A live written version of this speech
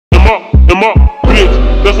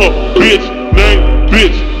a bitch named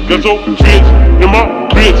bitch. Got your bitch in my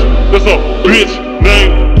bitch. That's a bitch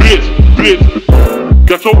named bitch.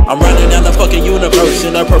 Got your. I'm running down the fucking universe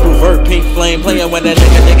in a purple vert, pink flame, playing with that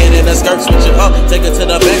nigga in a skirt, switch it up, take it to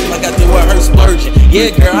the back like I do a her splurging.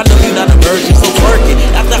 Yeah, girl, I know you not a virgin, so twerk it.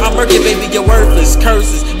 After I'm murking, baby, you're worthless.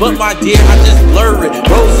 Curses, but my dear, I just blur it.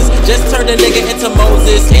 Roses, just turn the nigga into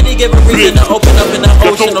Moses. Any given reason to open up in the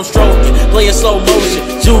ocean, I'm stroking, playing slow motion.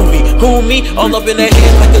 Juvie, who me? All up in that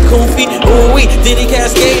head like a koofy. Ooh wee, Diddy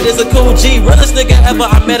Cascade is a cool G. Realest nigga ever,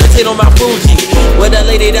 I meditate on my Fuji. With that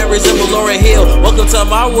lady that resembles Lauryn Hill. Welcome to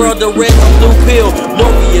my world, the red and blue pill.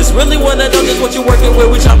 Morpheus, really wanna know just what you working with?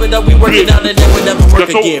 We chop it up, we work it down, and then we never work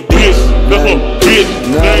again, bitch. That's a bitch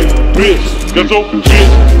named bitch. Got your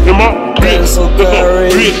bitch in my bitch. That's a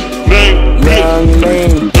bitch named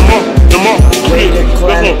bitch. In my bitch.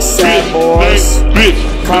 That's a bitch named bitch.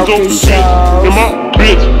 Got your bitch in my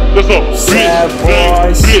bitch. That's a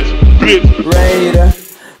bitch named bitch. Raider.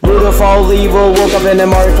 Beautiful evil, woke up in the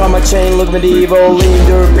mark on my chain, look medieval. Leave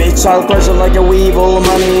your bitch, I'll crush it like a weevil.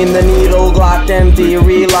 Money in the needle, Glock empty,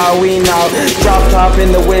 reload, we now. Drop top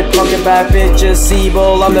in the whip, pocket bad bitches,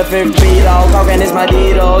 Seabull. I'm the fifth beat, all talking is my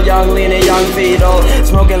deedle. Young lean and young fetal,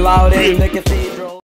 smoking loud in the cathedral.